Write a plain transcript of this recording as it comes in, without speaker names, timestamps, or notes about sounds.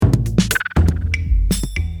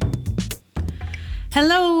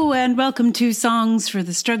Hello and welcome to Songs for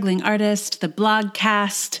the Struggling Artist, the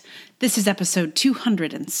blogcast. This is episode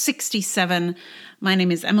 267. My name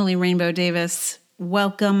is Emily Rainbow Davis.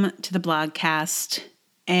 Welcome to the blogcast.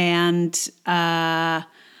 And I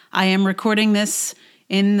am recording this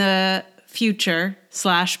in the future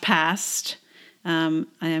 / past. I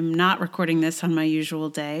am not recording this on my usual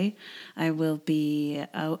day. I will be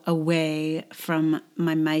away from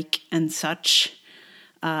my mic and such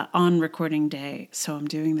on recording day, so I'm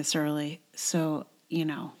doing this early. So,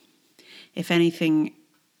 if anything,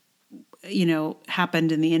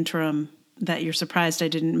 happened in the interim that you're surprised I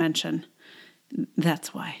didn't mention,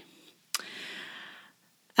 that's why.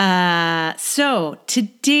 So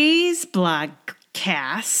today's blogcast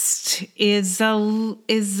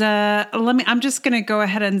I'm just going to go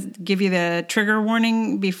ahead and give you the trigger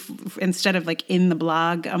warning instead of in the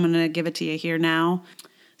blog. I'm going to give it to you here now.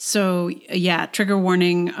 So, trigger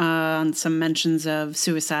warning on some mentions of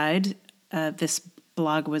suicide. This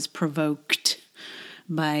blog was provoked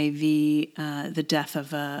by the death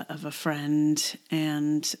of a friend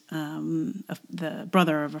and the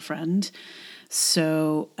brother of a friend.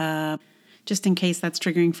 So, just in case that's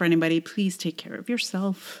triggering for anybody, please take care of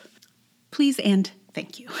yourself. Please and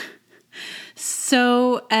thank you.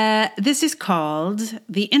 So, this is called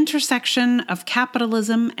The Intersection of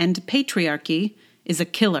Capitalism and Patriarchy is a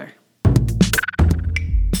Killer.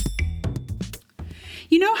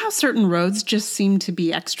 You know how certain roads just seem to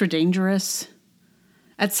be extra dangerous?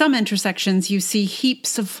 At some intersections, you see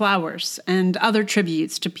heaps of flowers and other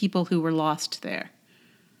tributes to people who were lost there.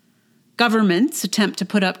 Governments attempt to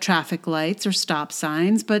put up traffic lights or stop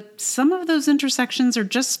signs, but some of those intersections are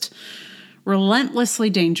just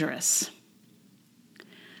relentlessly dangerous.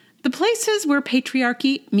 The places where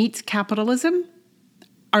patriarchy meets capitalism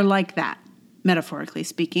are like that, metaphorically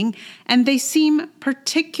speaking, and they seem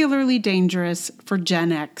particularly dangerous for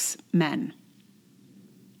Gen X men.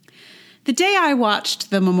 The day I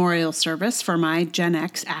watched the memorial service for my Gen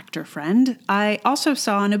X actor friend, I also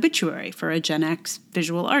saw an obituary for a Gen X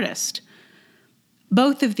visual artist.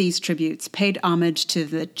 Both of these tributes paid homage to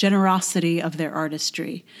the generosity of their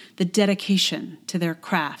artistry, the dedication to their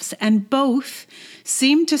crafts, and both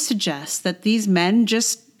seemed to suggest that these men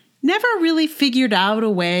just never really figured out a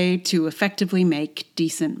way to effectively make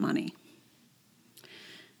decent money.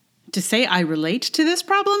 To say I relate to this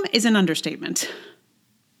problem is an understatement.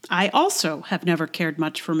 I also have never cared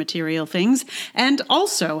much for material things and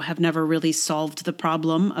also have never really solved the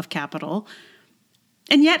problem of capital.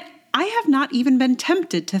 And yet, I have not even been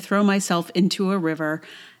tempted to throw myself into a river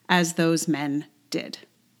as those men did.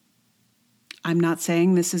 I'm not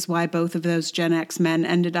saying this is why both of those Gen X men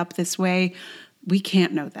ended up this way. We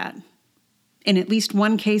can't know that. In at least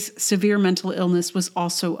one case, severe mental illness was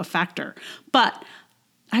also a factor. But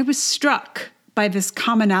I was struck by this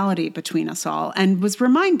commonality between us all and was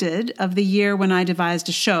reminded of the year when I devised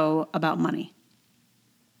a show about money.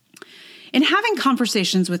 In having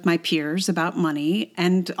conversations with my peers about money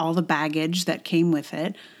and all the baggage that came with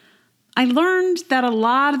it, I learned that a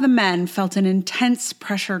lot of the men felt an intense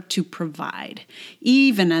pressure to provide,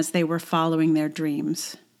 even as they were following their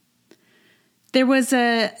dreams. There was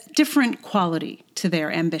a different quality to their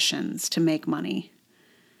ambitions to make money.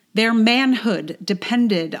 Their manhood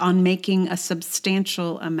depended on making a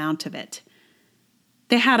substantial amount of it.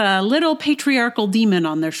 They had a little patriarchal demon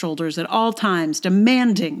on their shoulders at all times,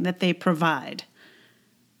 demanding that they provide.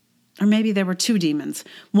 Or maybe there were two demons,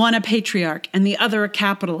 one a patriarch and the other a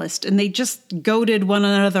capitalist, and they just goaded one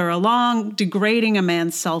another along, degrading a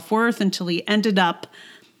man's self-worth until he ended up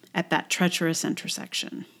at that treacherous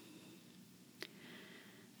intersection.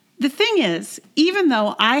 The thing is, even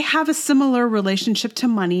though I have a similar relationship to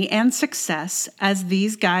money and success as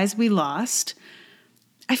these guys we lost,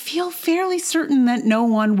 I feel fairly certain that no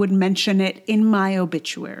one would mention it in my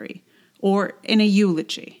obituary or in a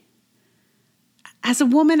eulogy. As a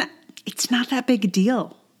woman, it's not that big a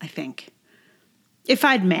deal, I think. If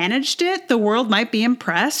I'd managed it, the world might be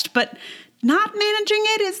impressed, but not managing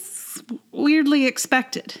it is weirdly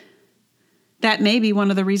expected. That may be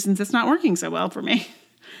one of the reasons it's not working so well for me.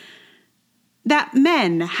 That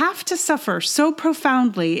men have to suffer so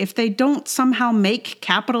profoundly if they don't somehow make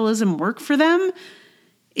capitalism work for them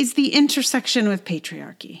is the intersection with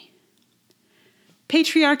patriarchy.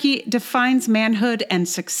 Patriarchy defines manhood and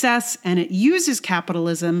success, and it uses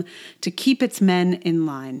capitalism to keep its men in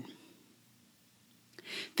line.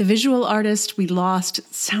 The visual artist we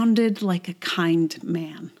lost sounded like a kind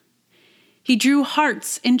man. He drew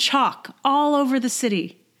hearts in chalk all over the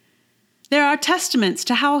city. There are testaments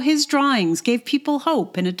to how his drawings gave people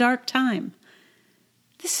hope in a dark time.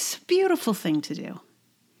 This is a beautiful thing to do.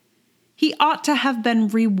 He ought to have been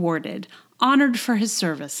rewarded, honored for his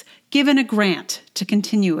service, given a grant to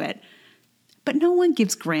continue it. But no one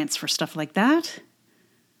gives grants for stuff like that.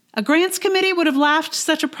 A grants committee would have laughed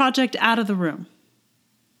such a project out of the room.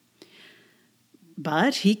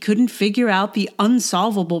 But he couldn't figure out the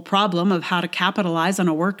unsolvable problem of how to capitalize on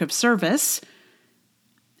a work of service,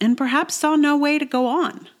 and perhaps saw no way to go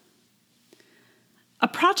on. A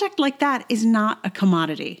project like that is not a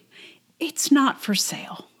commodity. It's not for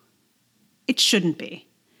sale. It shouldn't be.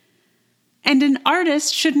 And an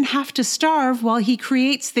artist shouldn't have to starve while he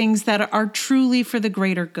creates things that are truly for the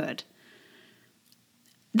greater good.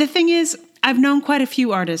 The thing is, I've known quite a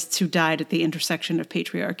few artists who died at the intersection of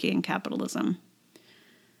patriarchy and capitalism.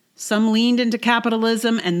 Some leaned into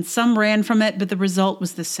capitalism and some ran from it, but the result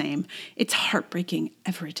was the same. It's heartbreaking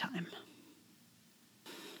every time.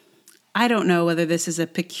 I don't know whether this is a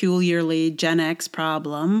peculiarly Gen X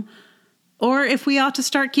problem, or if we ought to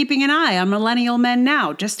start keeping an eye on millennial men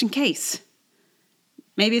now, just in case.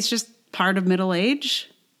 Maybe it's just part of middle age.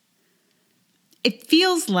 It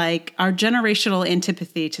feels like our generational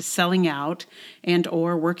antipathy to selling out and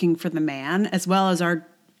or working for the man, as well as our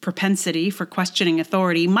propensity for questioning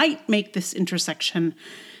authority, might make this intersection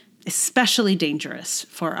especially dangerous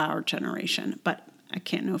for our generation, but I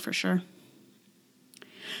can't know for sure.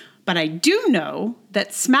 But I do know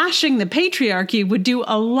that smashing the patriarchy would do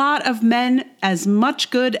a lot of men as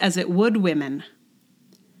much good as it would women.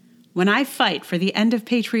 When I fight for the end of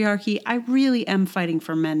patriarchy, I really am fighting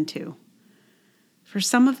for men too. For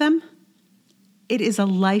some of them, it is a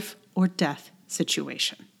life or death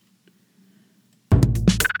situation.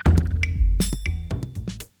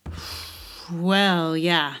 Well,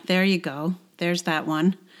 yeah, there you go. There's that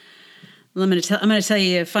one. Well, I'm going to tell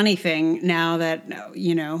you a funny thing now that,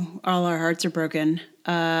 all our hearts are broken,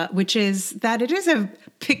 which is that it is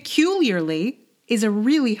peculiarly is a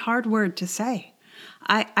really hard word to say.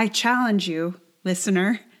 I challenge you,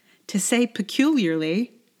 listener, to say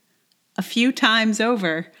peculiarly a few times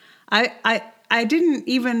over. I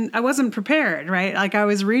wasn't prepared, right? Like I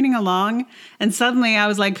was reading along and suddenly I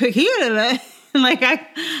was like, peculiarly. Like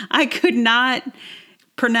I could not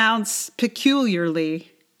pronounce peculiarly.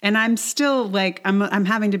 And I'm still like, I'm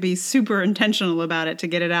having to be super intentional about it to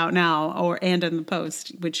get it out now and in the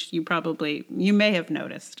post, which you may have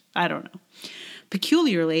noticed. I don't know.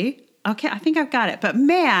 Peculiarly. Okay, I think I've got it. But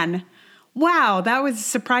man, wow, that was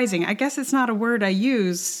surprising. I guess it's not a word I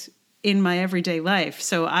use in my everyday life.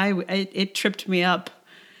 So it tripped me up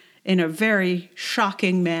in a very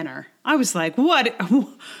shocking manner. I was like, what?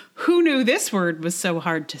 Who knew this word was so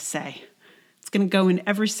hard to say? It's going to go in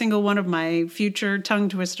every single one of my future tongue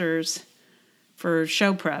twisters for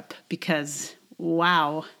show prep because,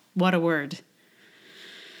 wow, what a word.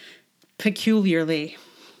 Peculiarly.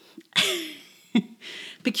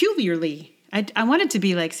 Peculiarly. I wanted to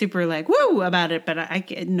be like super like, woo, about it, but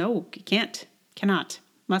cannot.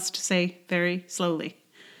 Must say very slowly.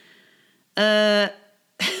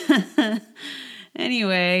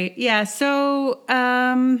 Anyway, yeah, so,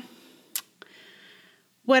 so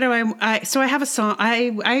I have a song.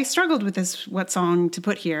 I struggled with what song to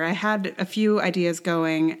put here. I had a few ideas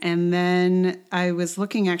going, and then I was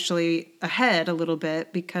looking actually ahead a little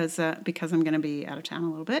bit because I'm going to be out of town a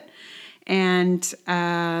little bit. And,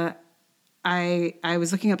 I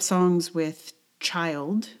was looking up songs with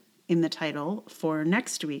child in the title for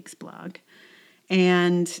next week's blog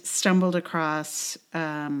and stumbled across,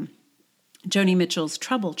 Joni Mitchell's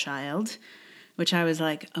Trouble Child, which I was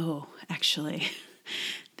like, oh, actually,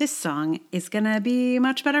 this song is going to be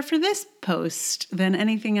much better for this post than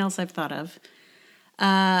anything else I've thought of.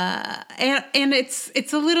 And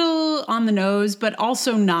it's a little on the nose, but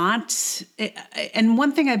also not. And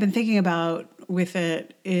one thing I've been thinking about with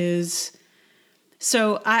it is,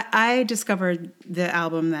 so I discovered the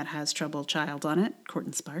album that has Trouble Child on it, Court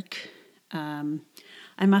and Spark.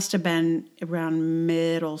 I must have been around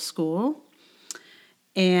middle school.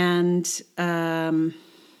 And I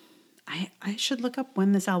should look up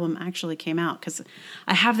when this album actually came out because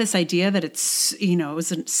I have this idea that it's, it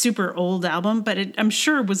was a super old album, but I'm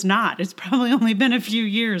sure it was not. It's probably only been a few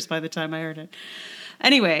years by the time I heard it.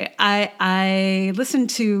 Anyway, I listened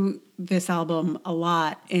to this album a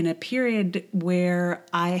lot in a period where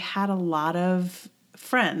I had a lot of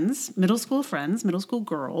friends, middle school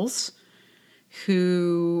girls,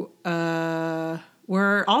 who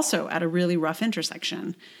were also at a really rough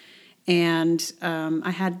intersection. And I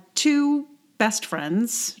had two best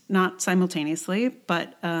friends, not simultaneously,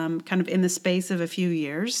 but kind of in the space of a few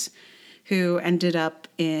years, who ended up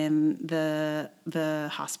in the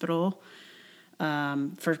hospital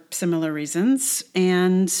for similar reasons.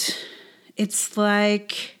 And it's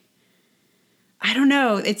like, I don't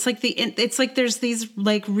know. It's like there's these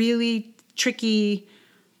like really tricky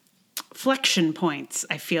flexion points.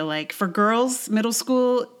 I feel like for girls, middle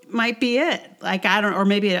school might be it. Like, I don't, or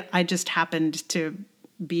maybe I just happened to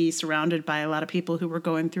be surrounded by a lot of people who were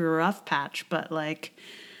going through a rough patch, but like,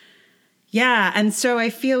 yeah. And so I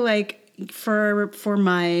feel like for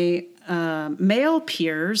my male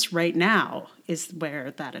peers right now is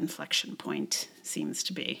where that inflection point seems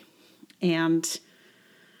to be. And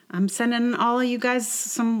I'm sending all of you guys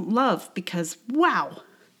some love because, wow,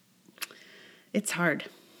 it's hard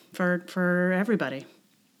for everybody.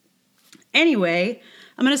 Anyway,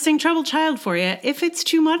 I'm going to sing Troubled Child for you. If it's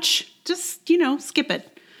too much, just, skip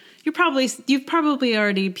it. You've probably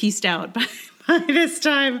already pieced out by this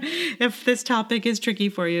time if this topic is tricky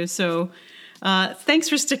for you. So thanks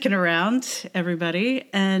for sticking around, everybody.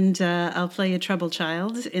 And I'll play you Troubled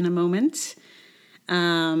Child in a moment.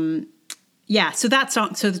 So that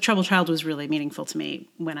song, so the Troubled Child was really meaningful to me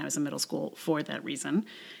when I was in middle school for that reason.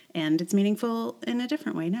 And it's meaningful in a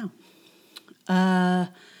different way now.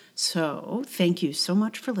 So thank you so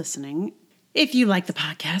much for listening. If you like the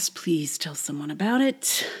podcast, please tell someone about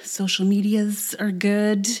it. Social medias are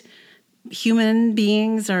good. Human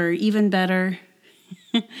beings are even better.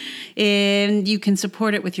 And you can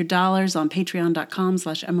support it with your dollars on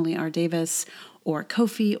patreon.com/Emily R. Davis or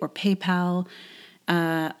Ko-fi or PayPal.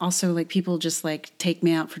 Also, like, people just like take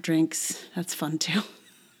me out for drinks. That's fun too.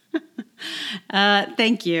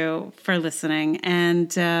 Thank you for listening.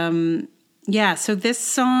 And so this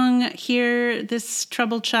song here, this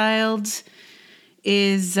Troubled Child,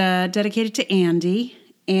 is dedicated to Andy,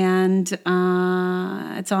 and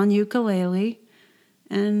it's on ukulele.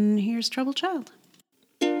 And here's Troubled Child.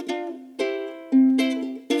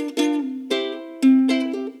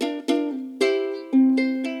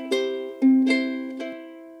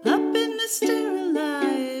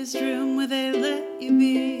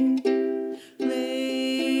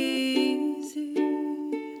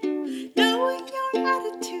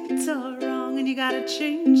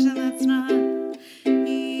 Change, and that's not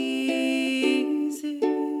easy.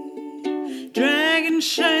 Dragon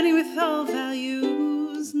shiny with all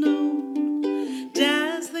values known,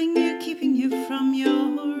 dazzling you, keeping you from your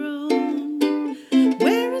own.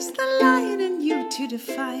 Where is the lion in you to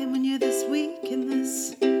defy him when you're this weak in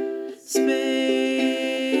this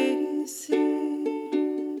space?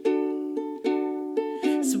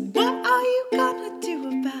 So what are you gonna do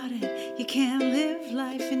about it? You can't live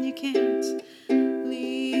life and you can't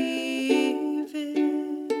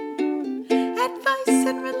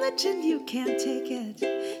religion, you can't take it.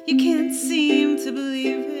 You can't seem to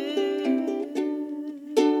believe it.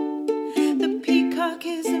 The peacock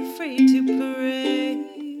is afraid to parade.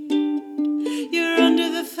 You're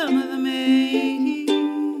under the thumb of the maid.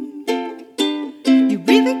 You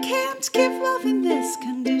really can't give love in this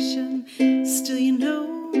condition. Still you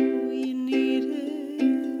know you need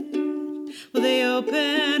it. Well, they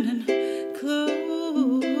open and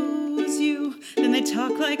close you. Then they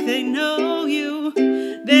talk like they know you.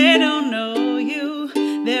 They don't know you,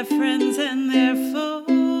 they're friends and they're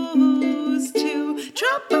foes too.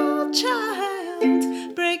 Troubled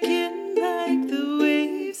child, breaking like the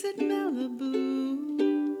waves at Malibu.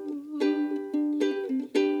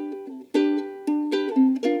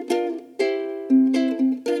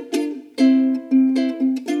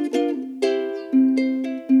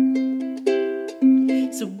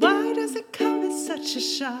 So why does it come as such a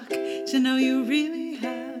shock to know you really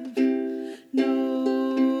have no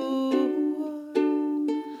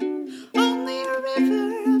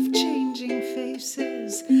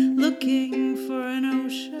looking for an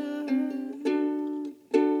ocean?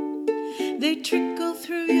 They trickle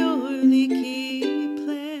through your leaky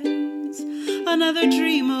plans, another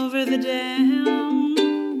dream over the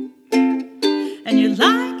dam. And you're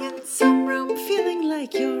lying in some room feeling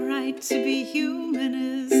like your right to be human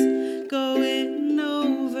is going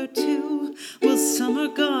over too. Well, some are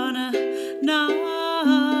gonna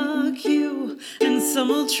knock you, and some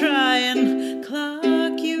will try and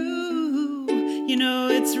clock you. You know,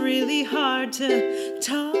 it's really hard to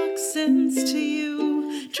talk sense to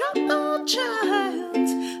you. Troubled child.